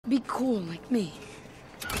Be cool like me.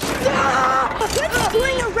 Let's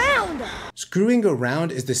fling around! Screwing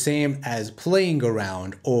around is the same as playing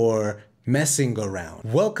around or messing around.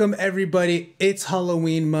 Welcome everybody, it's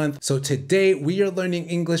Halloween month. So today we are learning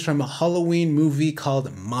English from a Halloween movie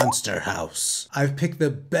called Monster House. I've picked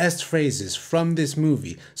the best phrases from this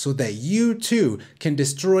movie so that you too can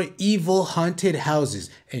destroy evil haunted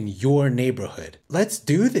houses in your neighborhood. Let's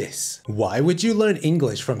do this. Why would you learn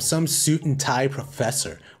English from some suit and tie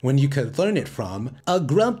professor when you could learn it from a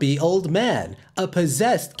grumpy old man, a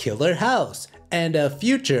possessed killer house, and a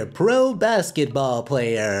future pro basketball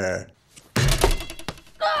player?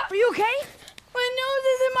 Are you okay? My nose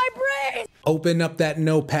is in my brain! Open up that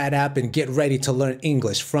notepad app and get ready to learn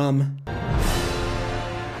English from...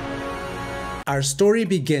 Our story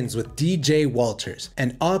begins with DJ Walters,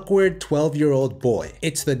 an awkward 12-year-old boy.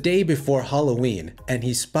 It's the day before Halloween, and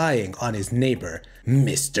he's spying on his neighbor,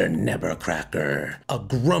 Mr. Nevercracker, a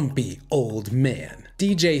grumpy old man.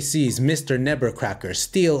 DJ sees Mr. Nevercracker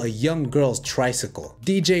steal a young girl's tricycle.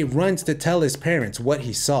 DJ runs to tell his parents what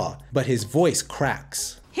he saw, but his voice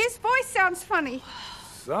cracks. His voice sounds funny.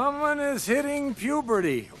 Someone is hitting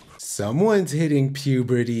puberty. Someone's hitting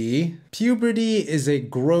puberty. Puberty is a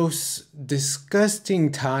gross, disgusting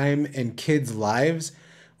time in kids' lives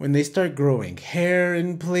when they start growing hair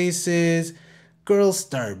in places, girls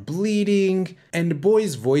start bleeding, and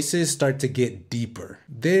boys' voices start to get deeper.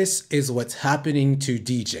 This is what's happening to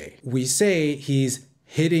DJ. We say he's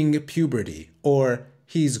hitting puberty, or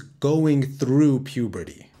he's going through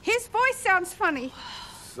puberty. His voice sounds funny.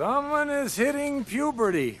 Someone is hitting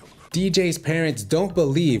puberty. DJ's parents don't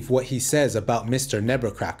believe what he says about Mr.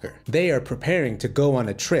 Nevercracker. They are preparing to go on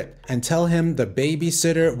a trip and tell him the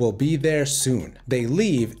babysitter will be there soon. They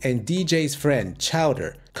leave and DJ's friend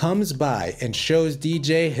Chowder comes by and shows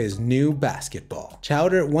DJ his new basketball.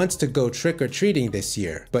 Chowder wants to go trick-or-treating this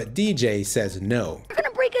year, but DJ says no. You're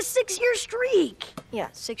gonna break a 6-year streak! Yeah,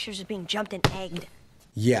 6 years of being jumped and egged.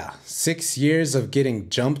 Yeah, 6 years of getting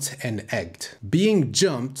jumped and egged. Being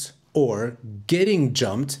jumped or getting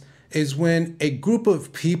jumped is when a group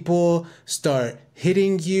of people start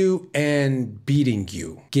hitting you and beating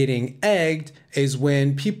you. Getting egged is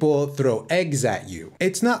when people throw eggs at you.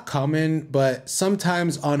 It's not common, but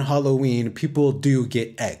sometimes on Halloween, people do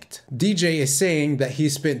get egged. DJ is saying that he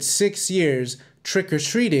spent 6 years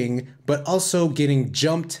trick-or-treating, but also getting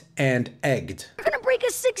jumped and egged. You're gonna break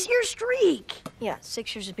a 6-year streak! Yeah,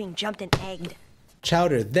 6 years of being jumped and egged.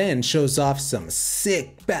 Chowder then shows off some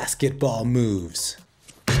sick basketball moves.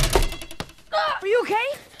 Are you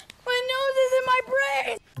okay? My nose is in my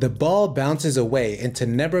brain! The ball bounces away into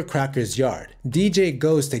Nevercracker's yard. DJ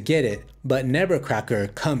goes to get it, but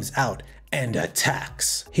Nevercracker comes out and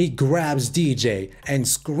attacks. He grabs DJ and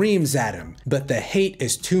screams at him, but the hate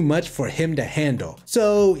is too much for him to handle,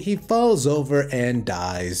 so he falls over and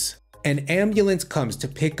dies. An ambulance comes to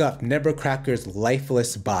pick up Nevercracker's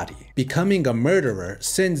lifeless body. Becoming a murderer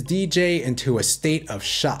sends DJ into a state of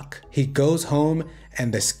shock. He goes home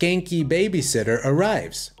and the skanky babysitter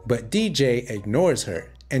arrives, but DJ ignores her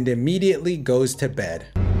and immediately goes to bed.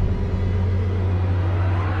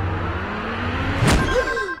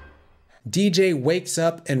 DJ wakes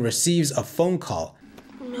up and receives a phone call.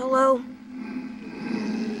 Hello?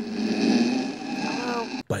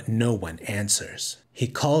 But no one answers. He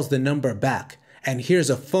calls the number back and hears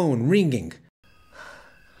a phone ringing.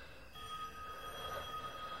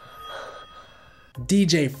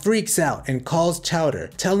 DJ freaks out and calls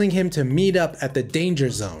Chowder, telling him to meet up at the danger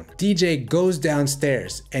zone. DJ goes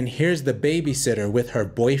downstairs and hears the babysitter with her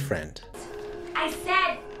boyfriend. I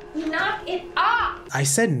said, knock it off! I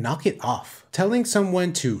said knock it off. Telling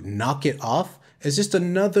someone to knock it off is just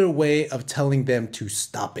another way of telling them to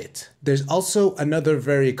stop it. There's also another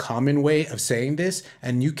very common way of saying this,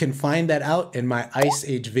 and you can find that out in my Ice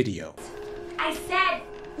Age video. I said,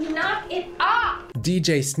 knock it off!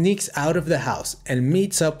 DJ sneaks out of the house and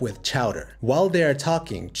meets up with Chowder. While they are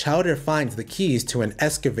talking, Chowder finds the keys to an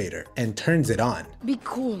excavator and turns it on. Be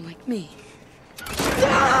cool like me.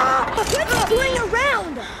 Let's fling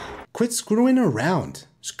around! Quit screwing around.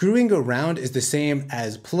 Screwing around is the same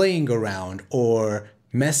as playing around or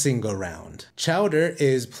messing around. Chowder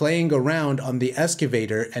is playing around on the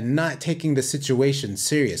excavator and not taking the situation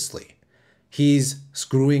seriously. He's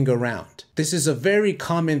screwing around. This is a very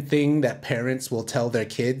common thing that parents will tell their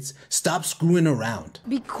kids. Stop screwing around.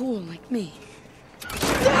 Be cool like me.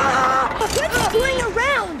 Let's fling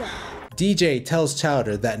around! DJ tells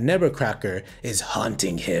Chowder that Nevercracker is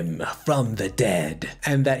haunting him from the dead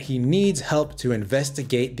and that he needs help to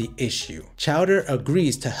investigate the issue. Chowder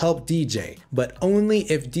agrees to help DJ, but only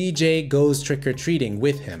if DJ goes trick-or-treating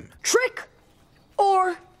with him. Trick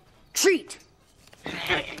or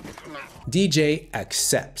DJ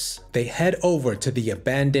accepts. They head over to the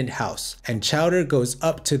abandoned house and Chowder goes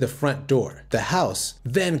up to the front door. The house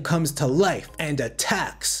then comes to life and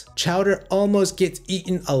attacks. Chowder almost gets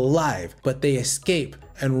eaten alive, but they escape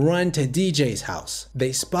and run to DJ's house.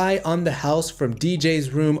 They spy on the house from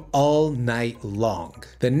DJ's room all night long.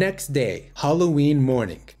 The next day, Halloween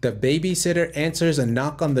morning, the babysitter answers a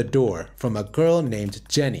knock on the door from a girl named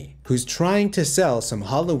Jenny, who's trying to sell some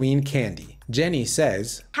Halloween candy. Jenny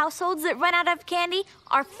says, Households that run out of candy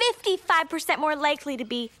are 55% more likely to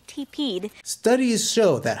be TP'd. Studies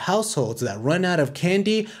show that households that run out of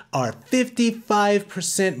candy are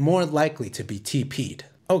 55% more likely to be TP'd.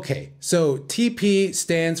 Okay, so TP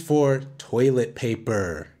stands for toilet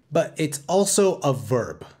paper, but it's also a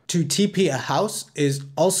verb. To TP a house is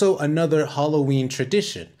also another Halloween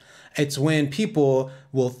tradition. It's when people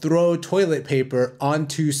will throw toilet paper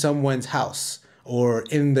onto someone's house or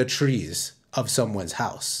in the trees of someone's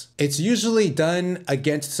house. It's usually done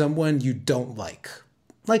against someone you don't like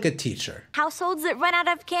a teacher. Households that run out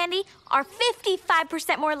of candy are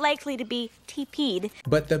 55% more likely to be TP'd.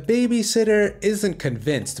 But the babysitter isn't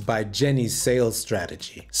convinced by Jenny's sales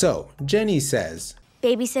strategy. So Jenny says,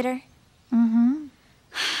 Babysitter?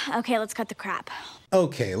 Okay, let's cut the crap.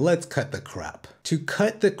 Okay, let's cut the crap. To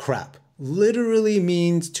cut the crap literally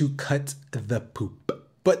means to cut the poop.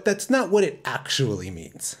 But that's not what it actually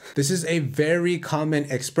means. This is a very common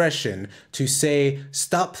expression to say,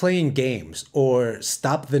 stop playing games or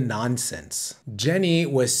stop the nonsense. Jenny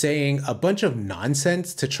was saying a bunch of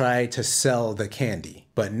nonsense to try to sell the candy,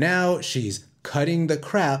 but now she's cutting the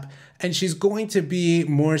crap and she's going to be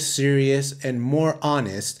more serious and more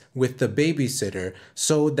honest with the babysitter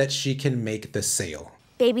so that she can make the sale.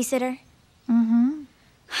 Babysitter?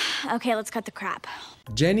 Okay, let's cut the crap.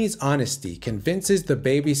 Jenny's honesty convinces the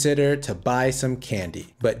babysitter to buy some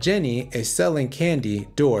candy, but Jenny is selling candy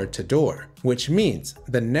door to door, which means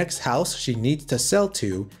the next house she needs to sell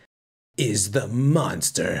to is the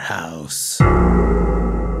monster house.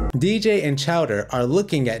 DJ and Chowder are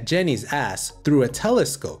looking at Jenny's ass through a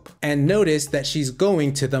telescope and notice that she's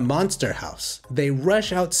going to the monster house. They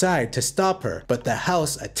rush outside to stop her, but the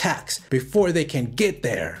house attacks before they can get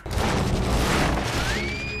there.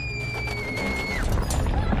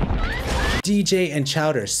 DJ and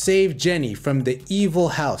Chowder save Jenny from the evil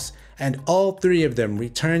house, and all three of them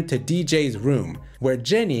return to DJ's room, where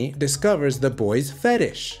Jenny discovers the boy's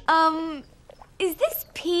fetish. Is this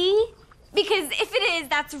pee? Because if it is,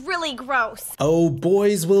 that's really gross. Oh,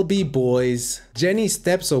 boys will be boys. Jenny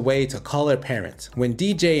steps away to call her parents when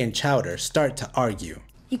DJ and Chowder start to argue.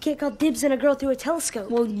 You can't call dibs on a girl through a telescope.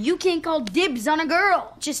 Well, you can't call dibs on a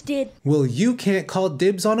girl. Just did. Well, you can't call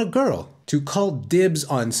dibs on a girl. To call dibs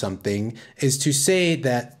on something is to say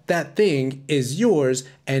that that thing is yours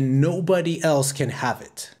and nobody else can have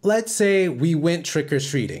it. Let's say we went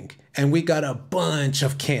trick-or-treating and we got a bunch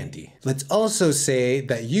of candy. Let's also say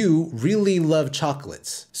that you really love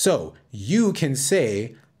chocolates. So you can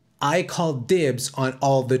say, I call dibs on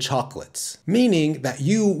all the chocolates, meaning that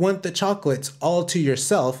you want the chocolates all to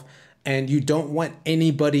yourself and you don't want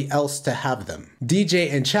anybody else to have them.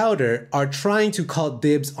 DJ and Chowder are trying to call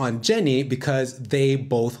dibs on Jenny because they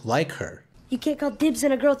both like her. You can't call dibs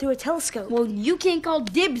on a girl through a telescope. Well, you can't call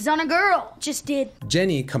dibs on a girl. Just did.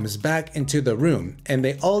 Jenny comes back into the room and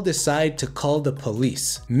they all decide to call the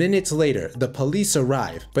police. Minutes later, the police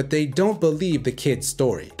arrive, but they don't believe the kid's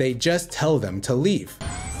story. They just tell them to leave.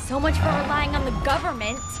 So much for relying on the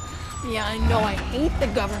government. Yeah, I know, I hate the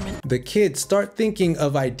government. The kids start thinking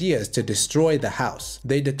of ideas to destroy the house.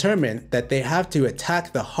 They determine that they have to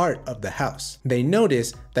attack the heart of the house. They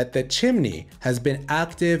notice that the chimney has been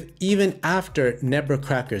active even after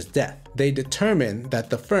Nebracracker's death. They determine that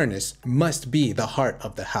the furnace must be the heart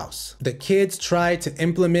of the house. The kids try to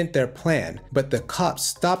implement their plan, but the cops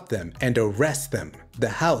stop them and arrest them. The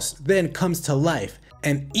house then comes to life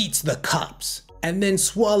and eats the cops, and then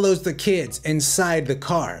swallows the kids inside the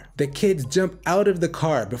car. The kids jump out of the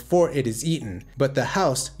car before it is eaten, but the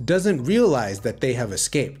house doesn't realize that they have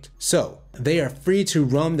escaped. So, they are free to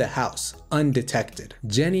roam the house undetected.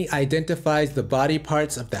 Jenny identifies the body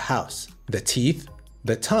parts of the house: the teeth,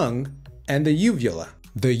 the tongue, and the uvula.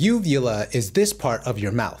 The uvula is this part of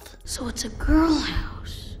your mouth. So it's a girl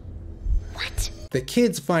house. What? The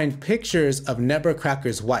kids find pictures of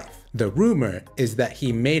Nebracracker's wife. The rumor is that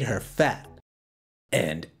he made her fat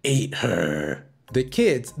and ate her. The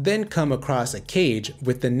kids then come across a cage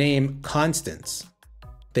with the name Constance.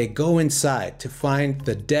 They go inside to find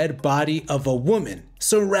the dead body of a woman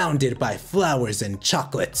surrounded by flowers and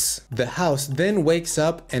chocolates. The house then wakes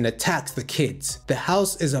up and attacks the kids. The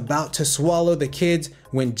house is about to swallow the kids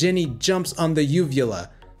when Jenny jumps on the uvula,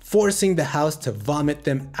 forcing the house to vomit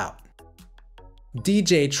them out.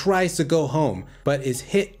 DJ tries to go home, but is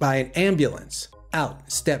hit by an ambulance.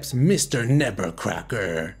 Out steps Mr.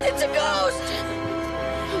 Nebbercracker. It's a ghost!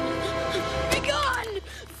 Be gone!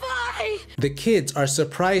 Fly! The kids are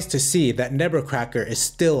surprised to see that Nebbercracker is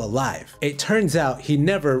still alive. It turns out he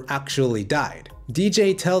never actually died.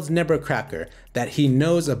 DJ tells Nebbercracker that he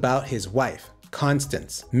knows about his wife,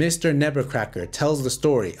 Constance. Mr. Nebbercracker tells the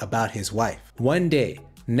story about his wife. One day,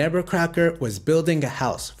 Nebbercracker was building a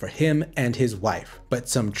house for him and his wife, but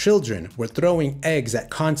some children were throwing eggs at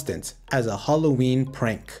Constance as a Halloween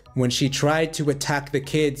prank. When she tried to attack the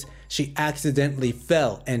kids, she accidentally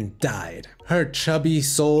fell and died. Her chubby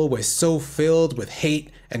soul was so filled with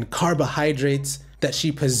hate and carbohydrates that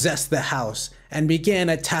she possessed the house and began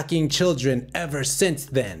attacking children ever since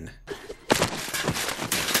then.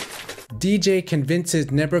 DJ convinces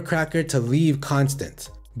Nebbercracker to leave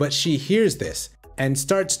Constance, but she hears this and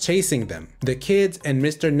starts chasing them. The kids and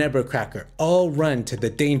Mr. Nebbercracker all run to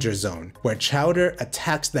the danger zone, where Chowder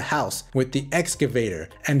attacks the house with the excavator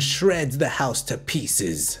and shreds the house to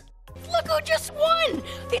pieces. Look who just won!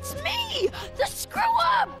 It's me, the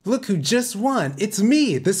Screwup! Look who just won! It's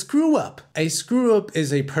me, the Screwup! A Screwup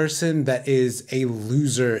is a person that is a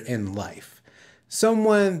loser in life.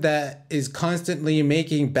 Someone that is constantly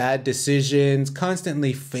making bad decisions,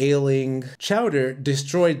 constantly failing. Chowder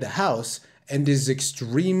destroyed the house and is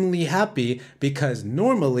extremely happy because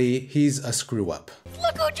normally he's a screw-up.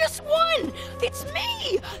 Look who just won! It's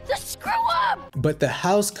me, the Screwup! But the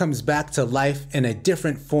house comes back to life in a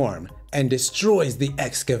different form and destroys the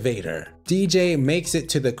excavator. DJ makes it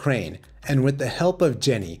to the crane, and with the help of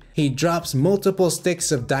Jenny, he drops multiple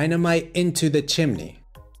sticks of dynamite into the chimney.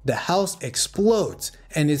 The house explodes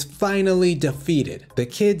and is finally defeated. The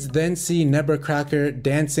kids then see Nebbercracker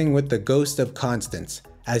dancing with the ghost of Constance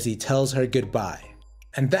as he tells her goodbye.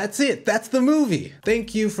 And that's it, that's the movie.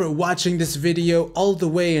 Thank you for watching this video all the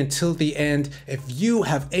way until the end. If you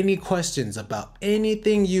have any questions about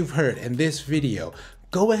anything you've heard in this video,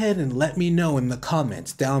 go ahead and let me know in the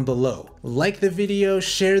comments down below. Like the video,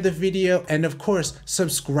 share the video, and of course,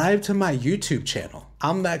 subscribe to my YouTube channel.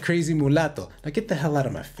 I'm that crazy mulatto. Now get the hell out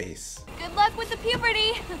of my face. Good luck with the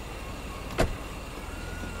puberty.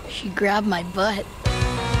 She grabbed my butt.